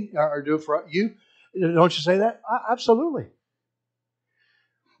for me or do it for you? Don't you say that? Absolutely.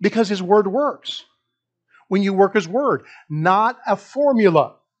 Because his word works. When you work his word, not a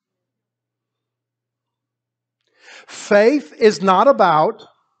formula. Faith is not about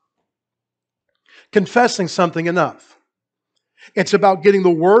confessing something enough. It's about getting the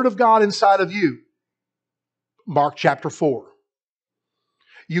Word of God inside of you. Mark chapter 4.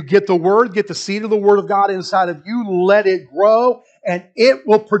 You get the Word, get the seed of the Word of God inside of you, let it grow, and it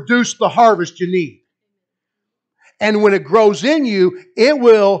will produce the harvest you need. And when it grows in you, it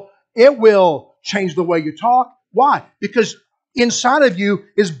will change the way you talk. Why? Because inside of you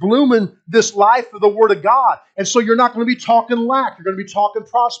is blooming this life of the Word of God. And so you're not going to be talking lack. You're going to be talking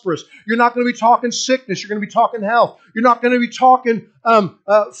prosperous. You're not going to be talking sickness. You're going to be talking health. You're not going to be talking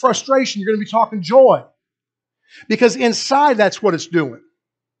frustration. You're going to be talking joy. Because inside, that's what it's doing.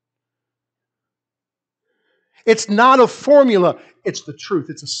 It's not a formula. It's the truth.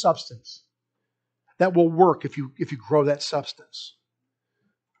 It's a substance that will work if you grow that substance.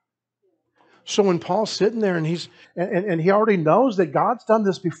 So when Paul's sitting there and he already knows that God's done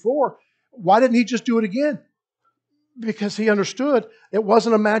this before, why didn't he just do it again? Because he understood it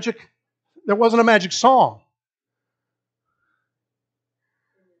wasn't a magic. There wasn't a magic song.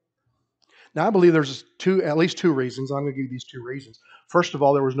 Now I believe there's at least two reasons. I'm going to give you these two reasons. First of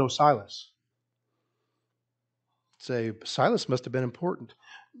all, there was no Silas. Say Silas must have been important.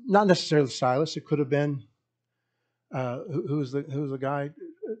 Not necessarily Silas. It could have been who was the guy?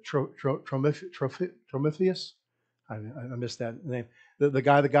 Tromithius. I missed that name. The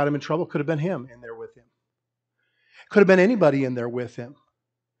guy that got him in trouble could have been him in there with him. Could have been anybody in there with him.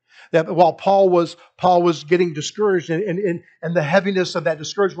 That while Paul was getting discouraged and the heaviness of that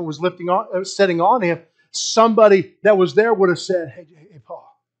discouragement was setting on him, somebody that was there would have said, "Hey, Paul,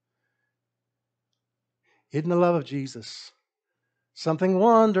 isn't the love of Jesus something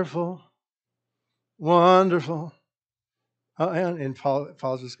wonderful, wonderful?" And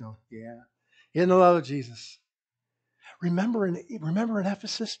Paul's just going, "Yeah, isn't the love of Jesus? Remember in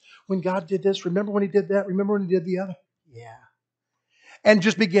Ephesus when God did this? Remember when He did that? Remember when He did the other? Yeah." And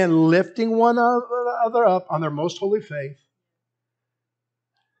just began lifting one another up on their most holy faith.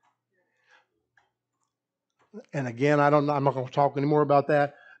 And again, I'm not going to talk anymore about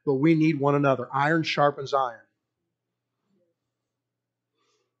that, but we need one another. Iron sharpens iron.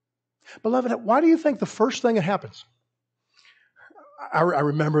 Beloved, why do you think the first thing that happens? I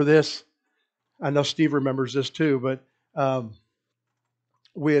remember this. I know Steve remembers this too, but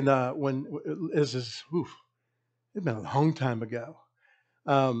when it's been a long time ago.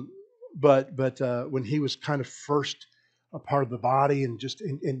 But when he was kind of first a part of the body and just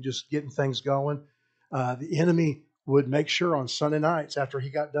getting things going, the enemy would make sure on Sunday nights after he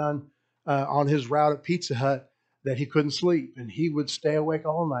got done on his route at Pizza Hut that he couldn't sleep, and he would stay awake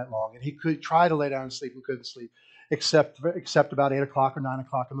all night long, and he could try to lay down and sleep and couldn't sleep, except about 8 o'clock or 9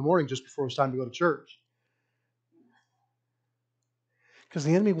 o'clock in the morning, just before it was time to go to church. Because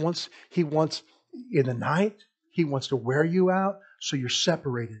the enemy wants in the night, he wants to wear you out so you're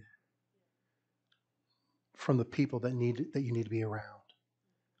separated from the people that you need to be around.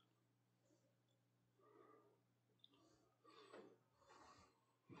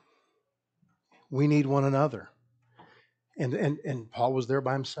 We need one another. And Paul was there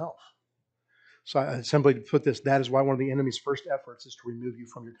by himself. So I simply put this, that is why one of the enemy's first efforts is to remove you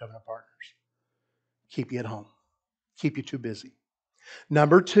from your covenant partners. Keep you at home. Keep you too busy.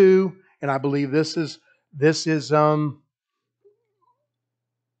 Number two, and I believe this is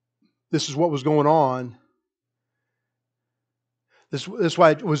what was going on. This is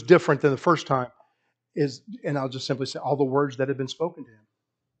why it was different than the first time. And I'll just simply say all the words that had been spoken to him.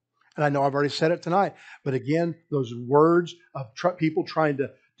 And I know I've already said it tonight, but again, those words of people trying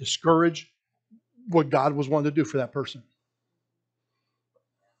to discourage what God was wanting to do for that person.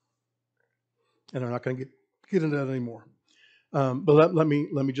 And I'm not going to get into that anymore. But let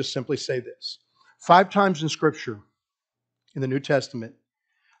me just simply say this. 5 times in Scripture, in the New Testament,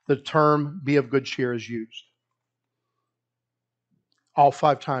 the term "be of good cheer" is used. All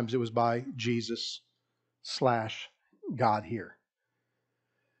 5 times it was by Jesus/God here.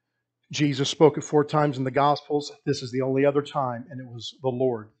 Jesus spoke it 4 times in the Gospels. This is the only other time, and it was the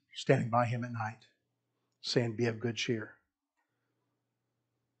Lord standing by him at night, saying, "Be of good cheer."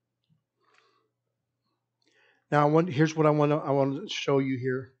 Now, here's what I want to show you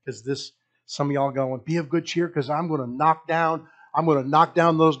here, because some of y'all going, "Be of good cheer," because I'm going to knock down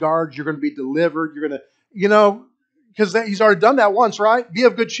those guards. You're going to be delivered. You're going to, because he's already done that once, right? Be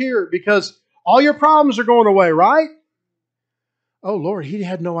of good cheer because all your problems are going away, right? Oh Lord, he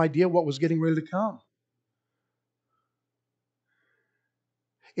had no idea what was getting ready to come.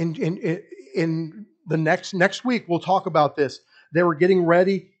 In the next week, we'll talk about this. They were getting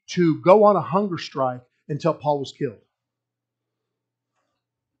ready to go on a hunger strike until Paul was killed.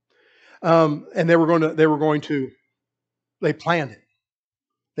 And they planned it.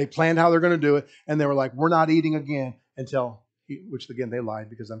 They planned how they're going to do it, and they were like, "We're not eating again until which again they lied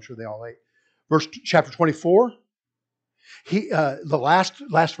because I'm sure they all ate. Chapter 24. The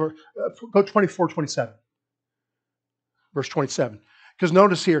last verse. Go 24, 27. Verse 27. Because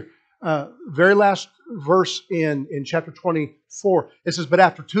notice here, very last verse in chapter 24, it says, but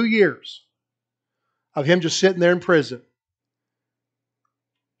after 2 years of him just sitting there in prison,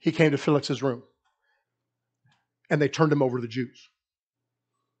 he came to Felix's room. And they turned him over to the Jews.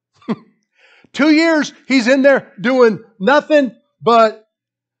 2 years he's in there doing nothing but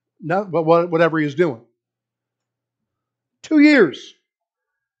whatever he was doing. 2 years.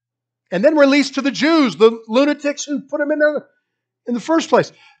 And then released to the Jews, the lunatics who put him in there in the first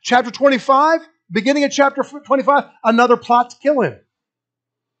place. Chapter 25, beginning of chapter 25, another plot to kill him.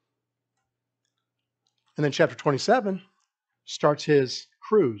 And then chapter 27 starts his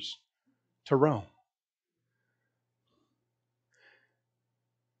cruise to Rome.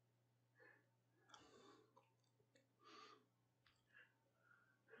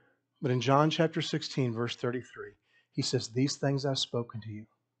 But in John chapter 16, verse 33, he says, these things I've spoken to you,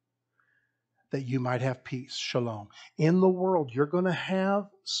 that you might have peace, shalom. In the world, you're going to have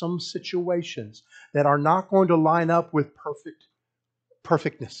some situations that are not going to line up with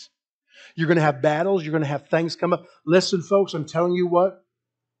perfectness. You're going to have battles. You're going to have things come up. Listen, folks, I'm telling you what,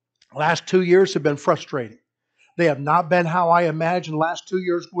 last 2 years have been frustrating. They have not been how I imagined last 2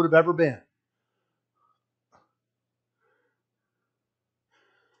 years would have ever been.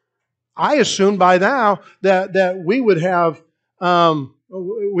 I assumed by now that we would have a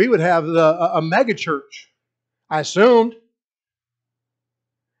mega church. I assumed.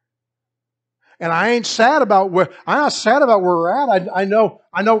 And I'm not sad about where we're at. I know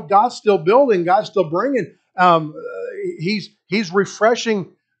God's still building. God's still bringing. He's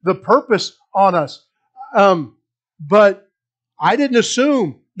refreshing the purpose on us. But I didn't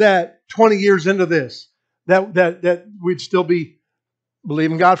assume that 20 years into this that we'd still be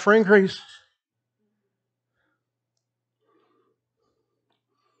believing God for increase.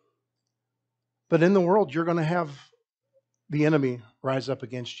 But in the world, you're going to have the enemy rise up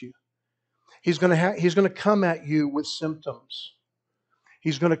against you. He's going to come at you with symptoms.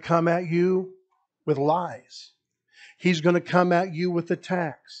 He's going to come at you with lies. He's going to come at you with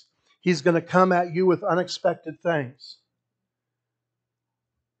attacks. He's going to come at you with unexpected things.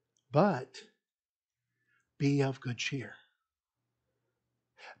 But be of good cheer.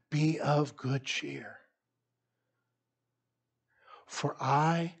 Be of good cheer. For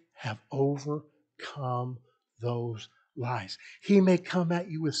I have overcome those lies. He may come at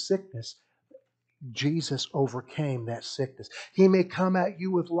you with sickness. Jesus overcame that sickness. He may come at you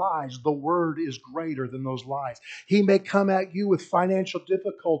with lies. The word is greater than those lies. He may come at you with financial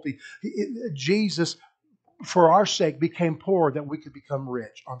difficulty. Jesus, for our sake, became poor that we could become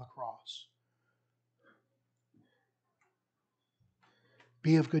rich on the cross.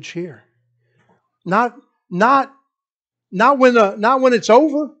 Be of good cheer. Not when it's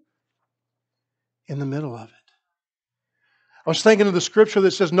over. In the middle of it. I was thinking of the scripture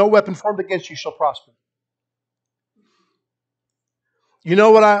that says, "No weapon formed against you shall prosper." You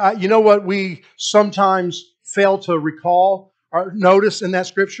know what we sometimes fail to recall or notice in that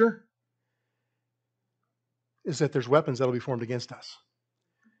scripture? Is that there's weapons that will be formed against us.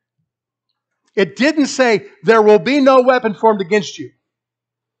 It didn't say there will be no weapon formed against you.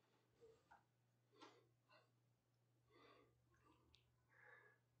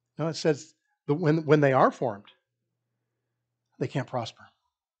 No, it says that when they are formed, they can't prosper.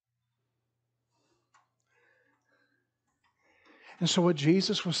 And so what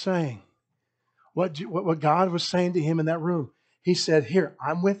Jesus was saying, what God was saying to him in that room, he said, here,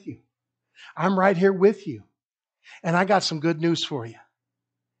 I'm with you. I'm right here with you. And I got some good news for you.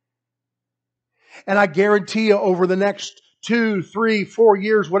 And I guarantee you over the next 2, 3, 4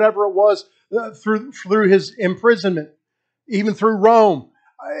 years, whatever it was, through his imprisonment, even through Rome,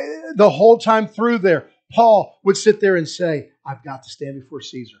 the whole time through there, Paul would sit there and say, I've got to stand before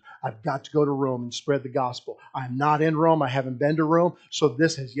Caesar. I've got to go to Rome and spread the gospel. I'm not in Rome. I haven't been to Rome. So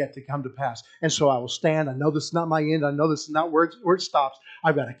this has yet to come to pass. And so I will stand. I know this is not my end. I know this is not where it stops.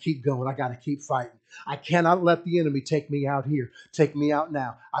 I've got to keep going. I've got to keep fighting. I cannot let the enemy take me out here. Take me out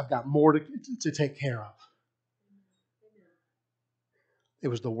now. I've got more to take care of. It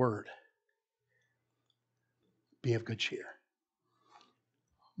was the word. Be of good cheer.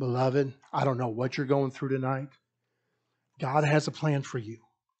 Beloved, I don't know what you're going through tonight. God has a plan for you.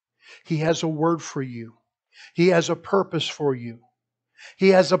 He has a word for you. He has a purpose for you. He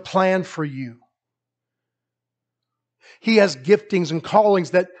has a plan for you. He has giftings and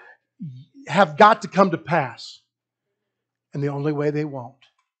callings that have got to come to pass. And the only way they won't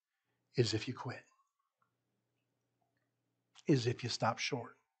is if you quit. is if you stop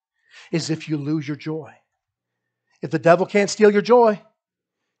short, is if you lose your joy. If the devil can't steal your joy,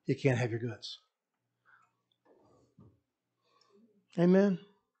 he can't have your goods. Amen.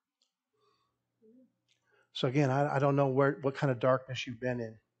 So again, I don't know what kind of darkness you've been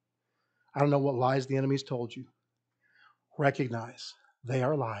in. I don't know what lies the enemy's told you. Recognize they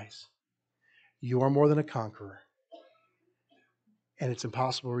are lies. You are more than a conqueror. And it's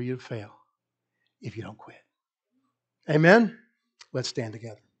impossible for you to fail if you don't quit. Amen? Let's stand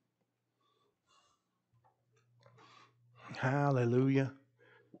together. Hallelujah.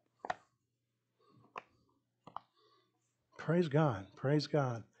 Praise God. Praise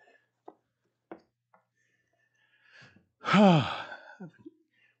God.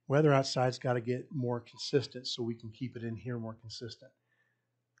 Weather outside's got to get more consistent so we can keep it in here more consistent.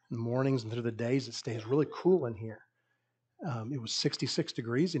 In the mornings and through the days, it stays really cool in here. It was 66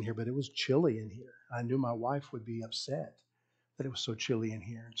 degrees in here, but it was chilly in here. I knew my wife would be upset that it was so chilly in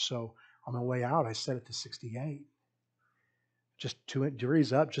here. So on my way out, I set it to 68. Just 2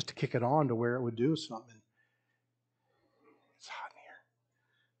 degrees up just to kick it on to where it would do something. It's hot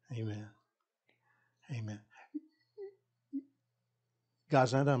in here. Amen. Amen.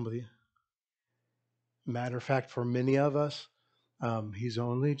 God's not done with you. Matter of fact, for many of us, He's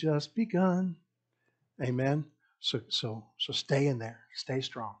only just begun. Amen. So stay in there. Stay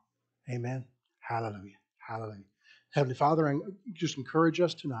strong. Amen. Hallelujah. Hallelujah. Heavenly Father, I just encourage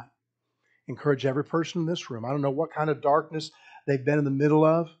us tonight. Encourage every person in this room. I don't know what kind of darkness they've been in the middle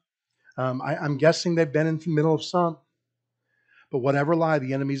of. I'm guessing they've been in the middle of some. But whatever lie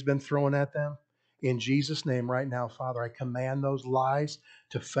the enemy's been throwing at them, in Jesus' name right now, Father, I command those lies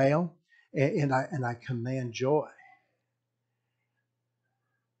to fail, and I command joy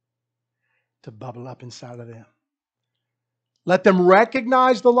to bubble up inside of them. Let them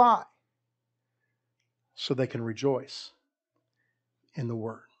recognize the lie so they can rejoice in the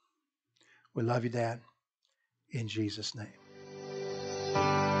Word. We love you, Dad, in Jesus' name.